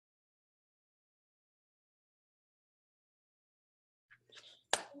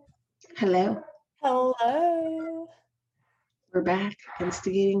Hello, Hello. we're back.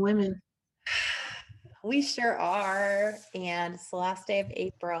 Instigating women. We sure are. And it's the last day of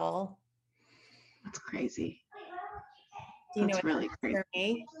April. That's crazy. Do you know That's what really that crazy.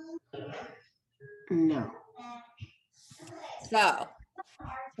 means for me? No. So,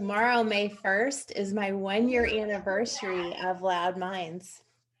 tomorrow, May 1st, is my 1 year anniversary of Loud Minds.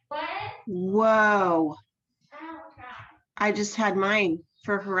 Whoa. I just had mine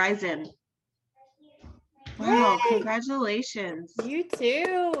for Horizon. Wow, Yay! congratulations. You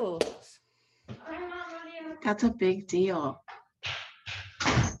too. That's a big deal.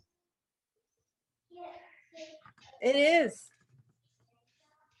 It is.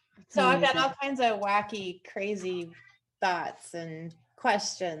 That's So, I've got amazing. all kinds of wacky, crazy thoughts and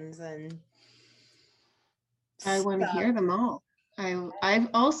questions and I want to stuff. hear them all. I've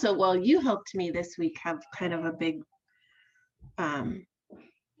also, well, you helped me this week have kind of a big um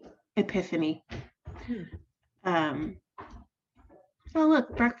epiphany. Hmm. Um oh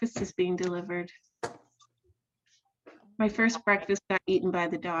look, breakfast is being delivered. My first breakfast got eaten by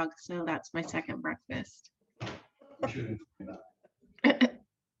the dog, so that's my second breakfast.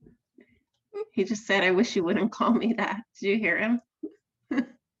 He just said, I wish you wouldn't call me that. Did you hear him?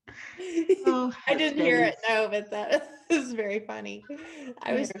 Oh, I didn't hear it, heavens. no, but that is very funny.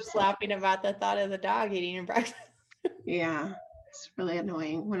 I was They're just so, laughing about the thought of the dog eating your breakfast. yeah, it's really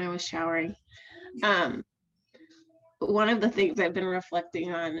annoying when I was showering. Um, one of the things I've been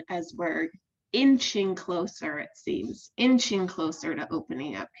reflecting on as we're inching closer, it seems, inching closer to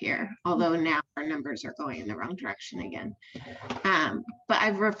opening up here, although now our numbers are going in the wrong direction again. But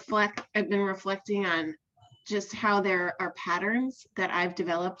I've been reflecting on just how there are patterns that I've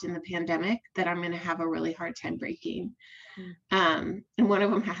developed in the pandemic that I'm going to have a really hard time breaking. And one of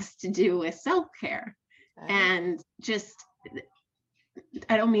them has to do with self-care and just,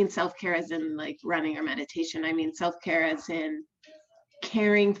 I don't mean self-care as in like running or meditation. I mean self-care as in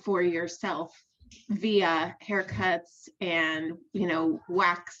caring for yourself via haircuts and,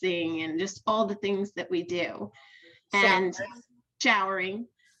 waxing and just all the things that we do. And Showers. showering,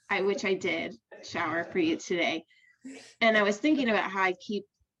 which I did shower for you today. And I was thinking about how I keep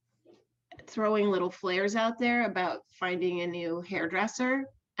throwing little flares out there about finding a new hairdresser.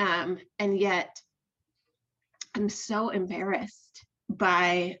 And yet I'm so embarrassed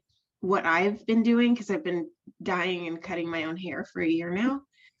by what I've been doing because I've been dyeing and cutting my own hair for a year now.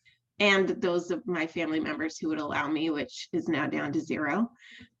 And those of my family members who would allow me, which is now down to zero.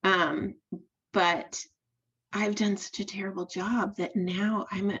 But I've done such a terrible job that now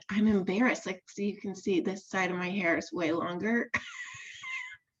I'm embarrassed. Like, so you can see this side of my hair is way longer.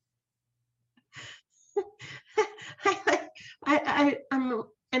 I'm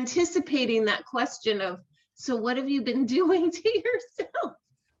anticipating that question of, so what have you been doing to yourself?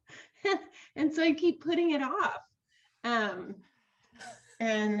 And so I keep putting it off. Um,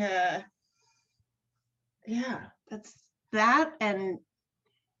 and yeah, that's that. And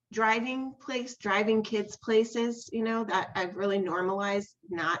driving kids places, that I've really normalized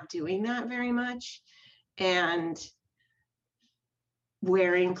not doing that very much. And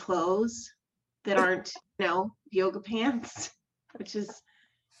wearing clothes that aren't, yoga pants, which is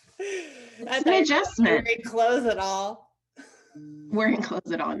I it's an thought you were adjustment. wearing clothes at all. Wearing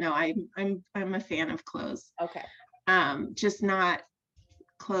clothes at all. No, I'm a fan of clothes. Okay. Just not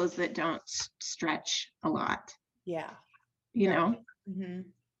clothes that don't stretch a lot, Yeah. you Right. know,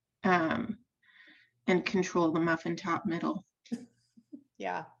 Mm-hmm. um, and control the muffin top middle.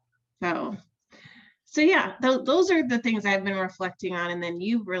 Yeah. So yeah, those are the things I've been reflecting on. And then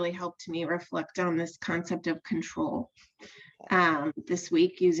you've really helped me reflect on this concept of control this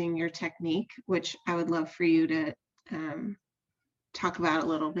week using your technique, which I would love for you to talk about a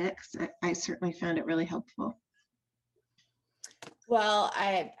little bit because I certainly found it really helpful. Well,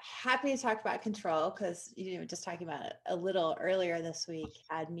 I'm happy to talk about control because just talking about it a little earlier this week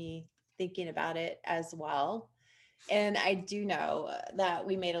had me thinking about it as well. And I do know that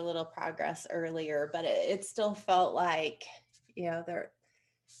we made a little progress earlier, but it still felt like, there,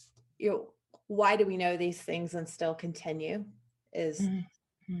 why do we know these things and still continue is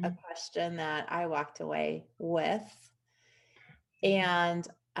Mm-hmm. a question that I walked away with. And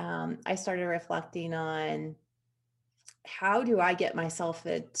I started reflecting on how do I get myself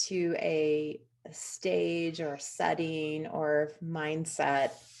into a stage or setting or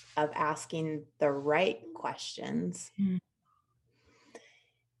mindset of asking the right questions? Mm-hmm.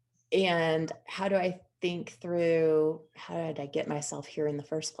 And how do I think through how did I get myself here in the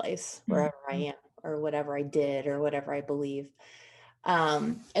first place, wherever I am, or whatever I did, or whatever I believe?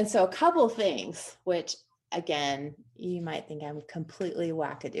 And so a couple things, which again, you might think I'm completely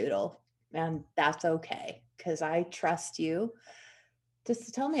whackadoodle, And that's okay, because I trust you just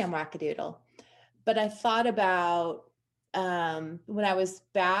to tell me I'm wackadoodle. But I thought about when I was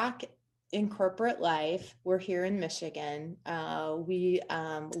back in corporate life, we're here in Michigan. We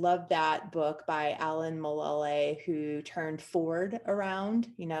love that book by Alan Mulally, who turned Ford around.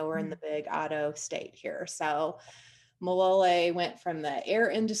 You know, we're in the big auto state here. So Mulally went from the air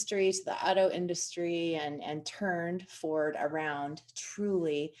industry to the auto industry and turned Ford around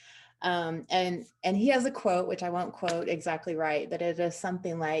truly. And he has a quote, which I won't quote exactly right, but it is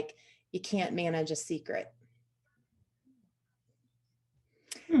something like, "You can't manage a secret."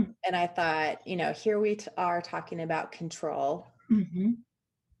 And I thought, you know, here we are talking about control.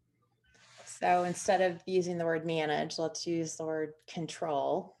 So instead of using the word manage, let's use the word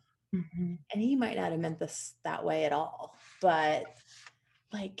control. And he might not have meant this that way at all, but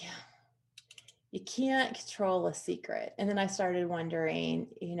like, you can't control a secret. And then I started wondering,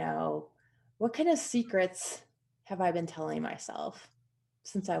 you know, what kind of secrets have I been telling myself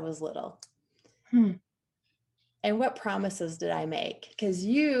since I was little? And what promises did I make? Because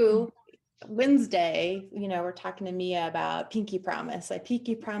Wednesday, you know, we're talking to Mia about pinky promise. I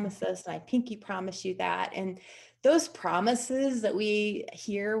pinky promise this and I pinky promise you that. And those promises that we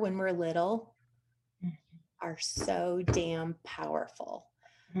hear when we're little are so damn powerful.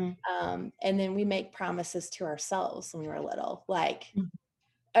 And then we make promises to ourselves when we're little, like,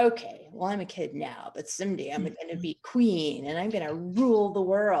 okay, well, I'm a kid now, but someday I'm going to be queen and I'm going to rule the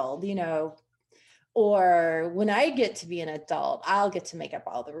world, you know, or when I get to be an adult, I'll get to make up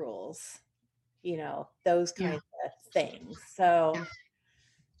all the rules, you know, those kinds of things. So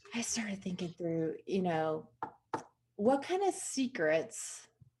I started thinking through, you know, what kind of secrets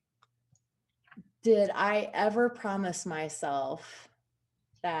did I ever promise myself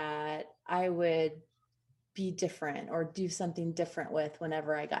that I would be different or do something different with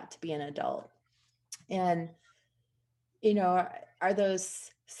whenever I got to be an adult? And, you know, are those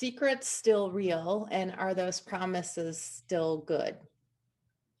secrets still real, and are those promises still good?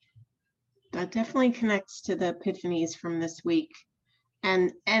 That definitely connects to the epiphanies from this week,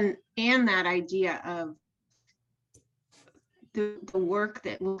 and that idea of the work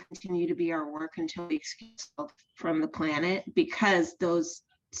that will continue to be our work until we excuse ourselves from the planet, because those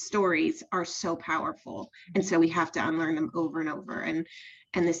stories are so powerful, and so we have to unlearn them over and over. And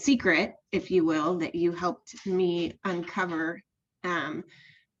the secret, if you will, that you helped me uncover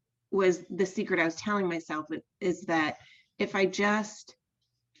was the secret I was telling myself, is that if I just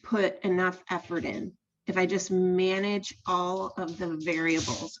put enough effort in, if I just manage all of the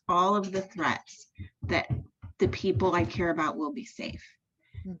variables, all of the threats, that the people I care about will be safe.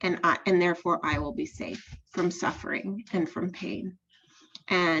 And therefore I will be safe from suffering and from pain.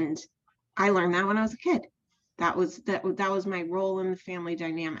 And I learned that when I was a kid. That was my role in the family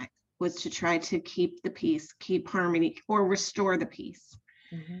dynamic, was to try to keep the peace, keep harmony, or restore the peace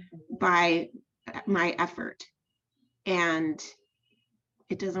by my effort. And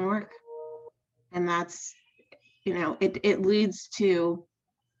it doesn't work. And that's, you know, it leads to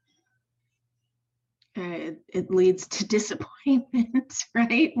disappointment,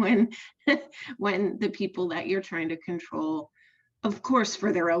 right? When the people that you're trying to control, of course,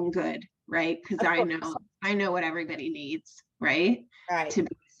 for their own good, right? Because I know what everybody needs, right? To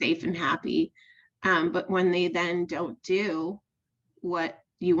be safe and happy. But when they then don't do what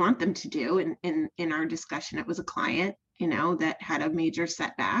you want them to do, in our discussion, it was a client, you know, that had a major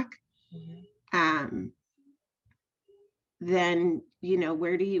setback. Then, you know,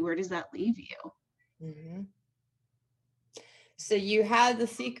 where does that leave you? So you had the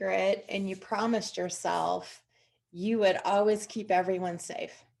secret and you promised yourself you would always keep everyone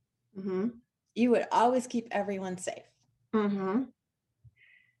safe. You would always keep everyone safe. No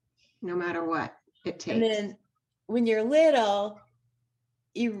matter what it takes. And then when you're little,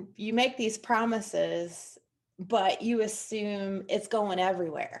 you make these promises, but you assume it's going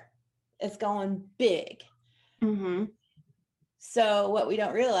everywhere. It's going big. So what we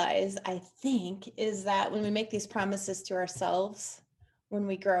don't realize, I think, is that when we make these promises to ourselves, when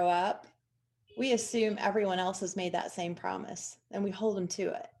we grow up, we assume everyone else has made that same promise and we hold them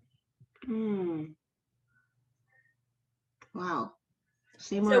to it. Wow.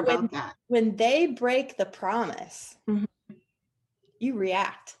 Say more about that. When they break the promise, you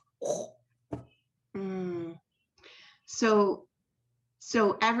react. So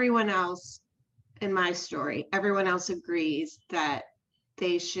everyone else in my story, everyone else agrees that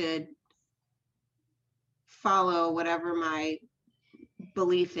they should follow whatever my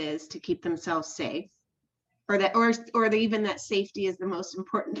belief is to keep themselves safe, or even that safety is the most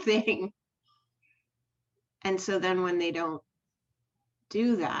important thing. And so then when they don't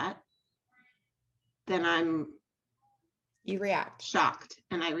do that, then I'm You react. shocked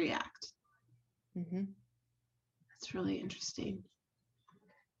and I react. Mm-hmm. That's really interesting.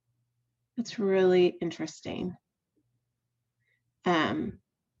 That's really interesting.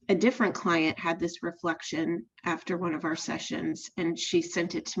 A different client had this reflection after one of our sessions, and she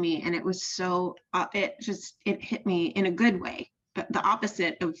sent it to me, and it was so, it hit me in a good way, but the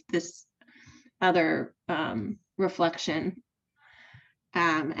opposite of this other reflection.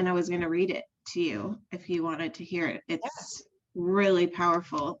 And I was going to read it to you if you wanted to hear it. It's really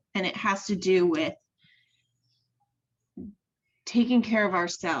powerful, and it has to do with taking care of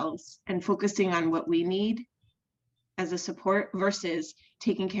ourselves and focusing on what we need as a support versus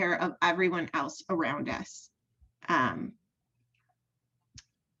taking care of everyone else around us. And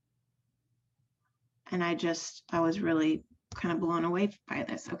I was really kind of blown away by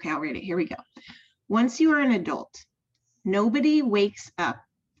this. Okay, I'll read it. Here we go. Once you are an adult, nobody wakes up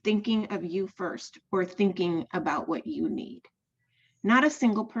thinking of you first or thinking about what you need. Not a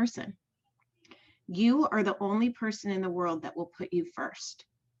single person. You are the only person in the world that will put you first.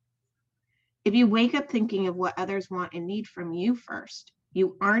 If you wake up thinking of what others want and need from you first,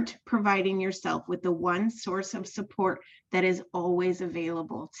 you aren't providing yourself with the one source of support that is always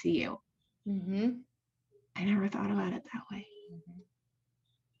available to you. Mm-hmm. I never thought about it that way. Mm-hmm.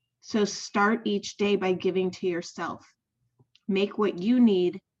 So start each day by giving to yourself. Make what you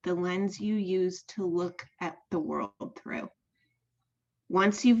need the lens you use to look at the world through.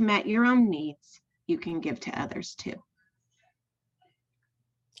 Once you've met your own needs, you can give to others too.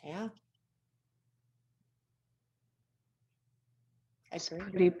 Yeah. It's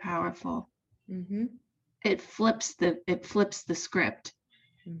pretty powerful. Mm-hmm. It flips the script.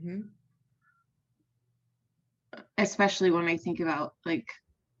 Mm-hmm. Especially when I think about like,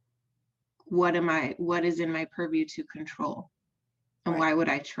 what is in my purview to control, and why would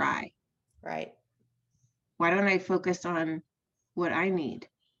I try? Right. Why don't I focus on what I need,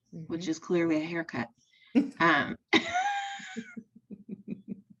 which is clearly a haircut?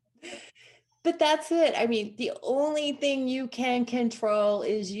 But that's it. I mean, the only thing you can control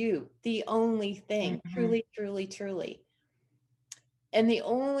is you. The only thing, truly, truly, truly. And the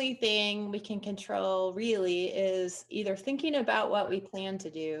only thing we can control really is either thinking about what we plan to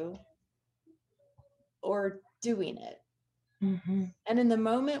do or doing it. Mm-hmm. And in the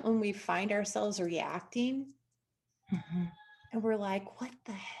moment when we find ourselves reacting, and we're like, what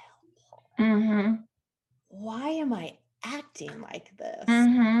the hell? Mm-hmm. Why am I acting like this?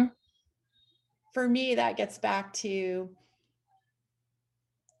 Mm-hmm. For me, that gets back to,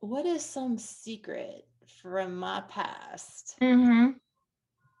 what is some secret from my past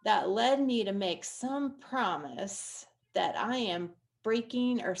that led me to make some promise that I am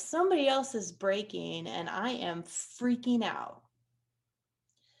breaking or somebody else is breaking and I am freaking out?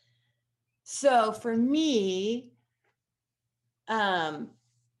 So for me,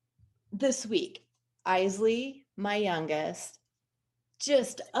 this week, Isley, my youngest,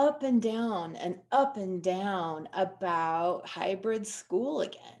 just up and down about hybrid school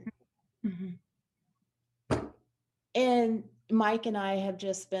again. Mm-hmm. And Mike and I have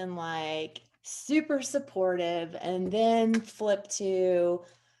just been like super supportive, and then flip to,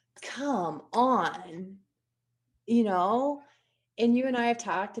 come on, you know? And you and I have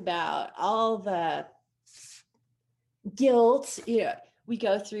talked about all the guilt. You know, we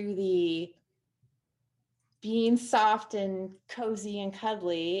go through the being soft and cozy and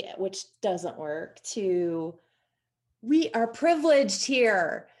cuddly, which doesn't work, to we are privileged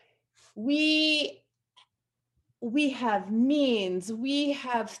here. We have means, we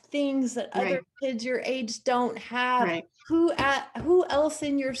have things that other kids your age don't have. Right. Who else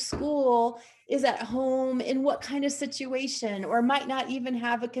in your school is at home in what kind of situation, or might not even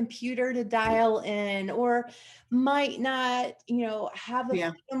have a computer to dial in, or might not, have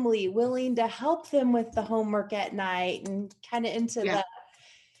a family willing to help them with the homework at night, and kind of into the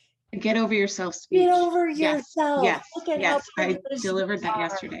get over yourself speech. Get over yourself. Yes. Look at how I delivered that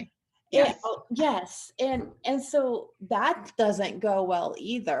yesterday. Yes. Yes. And so that doesn't go well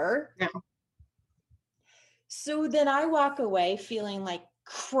either. No. So then I walk away feeling like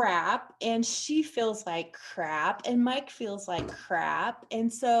crap, and she feels like crap, and Mike feels like crap.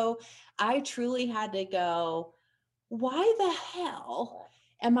 And so I truly had to go, why the hell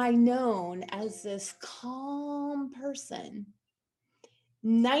am I known as this calm person?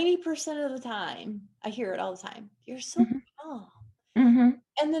 90% of the time, I hear it all the time. You're so calm. Mm-hmm.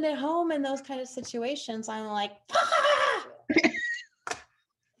 And then at home in those kind of situations, I'm like, what the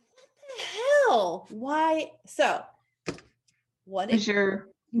hell? Why? So what was your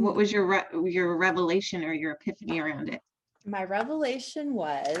revelation or your epiphany around it? My revelation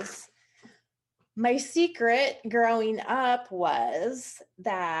was, My secret growing up was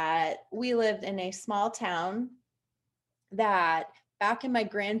that we lived in a small town that back in my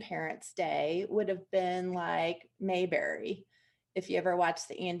grandparents' day would have been like Mayberry, if you ever watched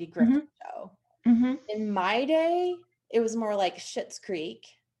the Andy Griffith show. Mm-hmm. In my day, it was more like Schitt's Creek,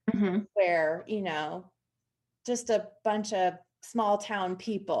 Mm-hmm. where, just a bunch of small town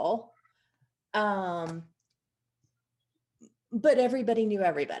people. But everybody knew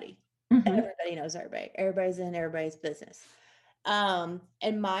everybody. Mm-hmm. Everybody knows everybody. Everybody's in everybody's business. And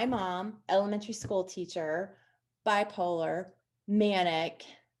my mom, elementary school teacher, bipolar, manic,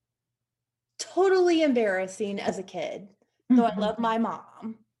 totally embarrassing as a kid. Though I love my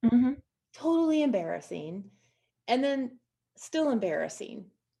mom. Mm-hmm. Totally embarrassing. And then still embarrassing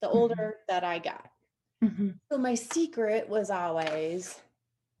the older that I got. Mm-hmm. So my secret was always,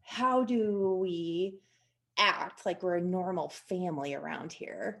 how do we act like we're a normal family around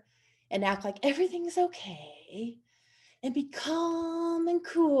here and act like everything's okay and be calm and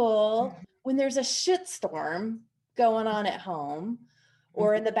cool when there's a shitstorm going on at home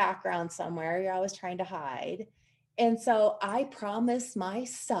or in the background somewhere you're always trying to hide. And so I promised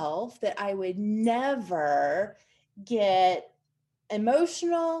myself that I would never get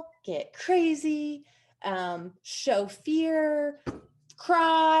emotional, get crazy, show fear,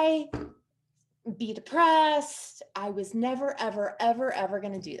 cry, be depressed. I was never, ever, ever, ever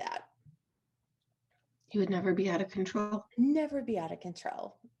going to do that. You would never be out of control. Never be out of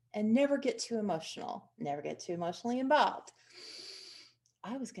control and never get too emotional, never get too emotionally involved.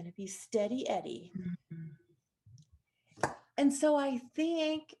 I was going to be steady Eddie. And so I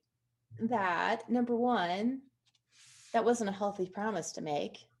think that, number one, that wasn't a healthy promise to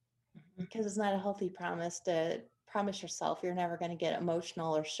make, because it's not a healthy promise to promise yourself you're never going to get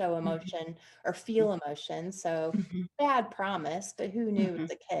emotional or show emotion or feel emotion. So bad promise, but who knew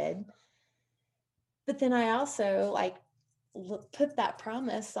as a kid? But then I also put that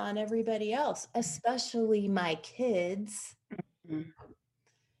promise on everybody else, especially my kids,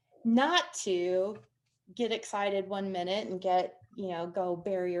 not to get excited one minute and go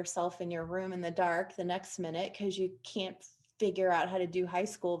bury yourself in your room in the dark the next minute because you can't figure out how to do high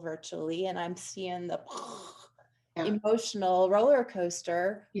school virtually. And I'm seeing the emotional roller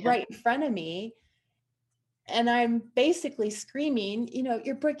coaster right in front of me. And I'm basically screaming,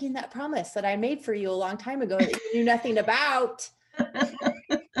 you're breaking that promise that I made for you a long time ago that you knew nothing about.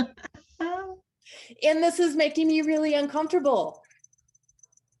 And this is making me really uncomfortable.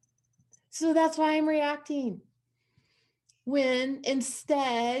 So that's why I'm reacting. When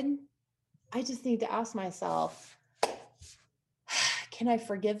instead, I just need to ask myself, can I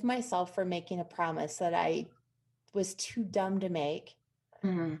forgive myself for making a promise that I was too dumb to make,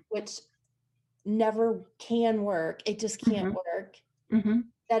 which never can work. It just can't work.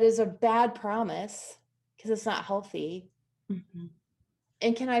 That is a bad promise because it's not healthy.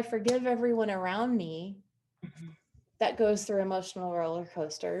 And can I forgive everyone around me that goes through emotional roller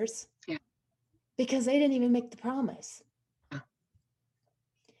coasters? Because they didn't even make the promise.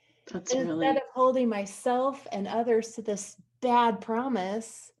 Instead of holding myself and others to this bad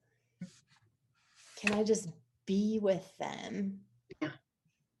promise, can I just be with them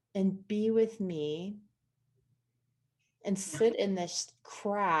and be with me and sit in this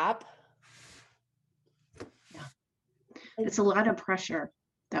crap? It's a lot of pressure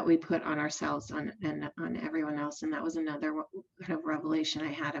that we put on ourselves and on everyone else. And that was another kind of revelation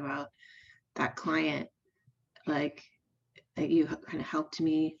I had about that client, like that you kind of helped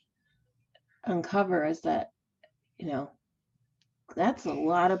me uncover, is that, that's a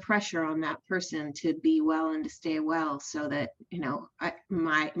lot of pressure on that person to be well and to stay well so that,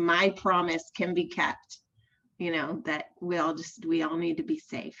 my promise can be kept, that we all need to be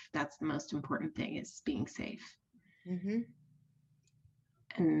safe. That's the most important thing, is being safe.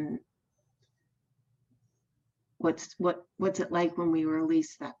 And what's it like when we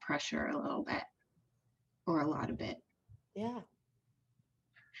release that pressure a little bit or a lot of it?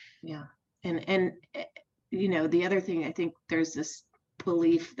 And the other thing, I think there's this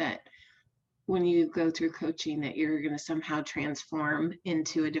belief that when you go through coaching that you're going to somehow transform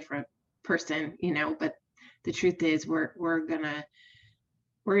into a different person, but the truth is we're gonna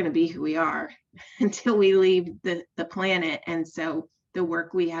be who we are until we leave the planet. And so the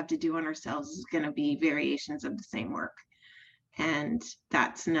work we have to do on ourselves is going to be variations of the same work. And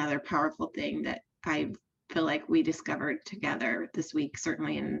that's another powerful thing that I feel like we discovered together this week,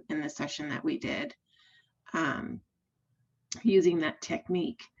 certainly in the session that we did, using that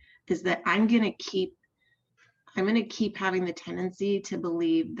technique, is that I'm going to keep having the tendency to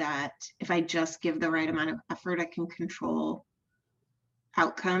believe that if I just give the right amount of effort, I can control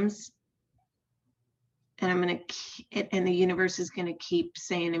outcomes. and I'm going to, and the universe is going to keep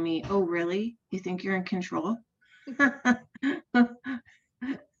saying to me, oh, really? You think you're in control?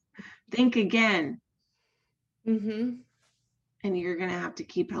 Think again. Mm-hmm. And you're going to have to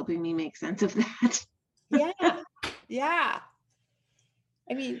keep helping me make sense of that. Yeah. Yeah.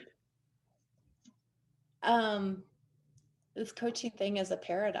 I mean, this coaching thing is a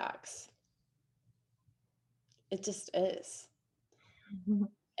paradox. It just is.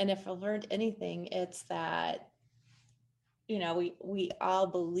 And if I've learned anything, it's that, you know, we all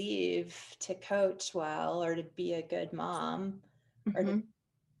believe to coach well or to be a good mom or to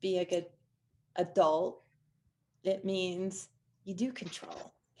be a good adult, it means you do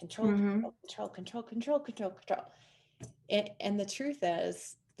control. And the truth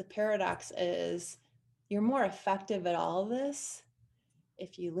is, the paradox is, you're more effective at all this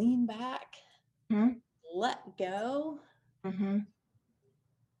if you lean back, let go, and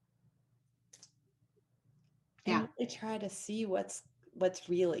really try to see what's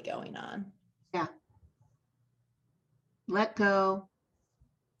really going on. Yeah. Let go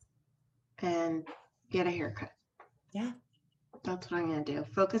and get a haircut. Yeah. That's what I'm going to do.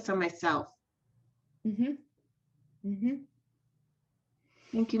 Focus on myself. Mm-hmm. Mm-hmm.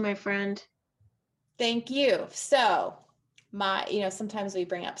 Thank you, my friend. Thank you. So sometimes we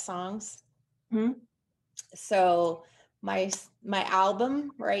bring up songs. So my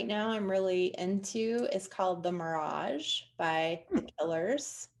album right now I'm really into is called The Mirage by The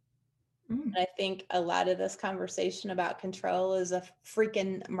Killers. And I think a lot of this conversation about control is a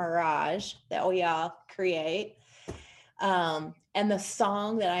freaking mirage that we all create. And the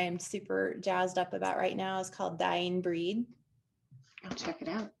song that I am super jazzed up about right now is called Dying Breed. I'll check it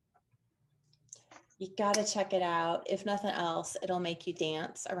out. You got to check it out. If nothing else, it'll make you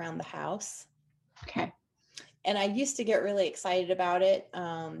dance around the house. Okay. And I used to get really excited about it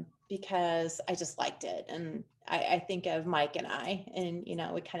because I just liked it. And I think of Mike and I, and,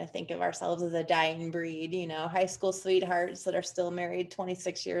 we kind of think of ourselves as a dying breed, high school sweethearts that are still married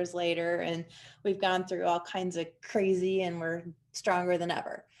 26 years later. And we've gone through all kinds of crazy and we're stronger than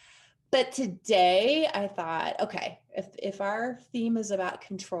ever. But today I thought, okay, if our theme is about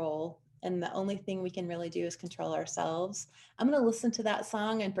control and the only thing we can really do is control ourselves, I'm going to listen to that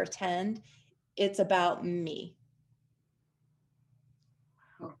song and pretend it's about me.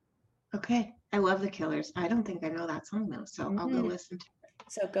 Oh, okay. I love The Killers. I don't think I know that song though, so I'll go listen to it.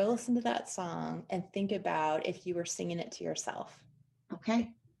 So go listen to that song and think about if you were singing it to yourself.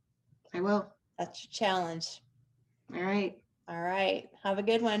 Okay. I will. That's your challenge. All right. All right. Have a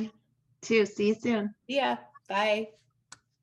good one. See you soon. Yeah. Bye.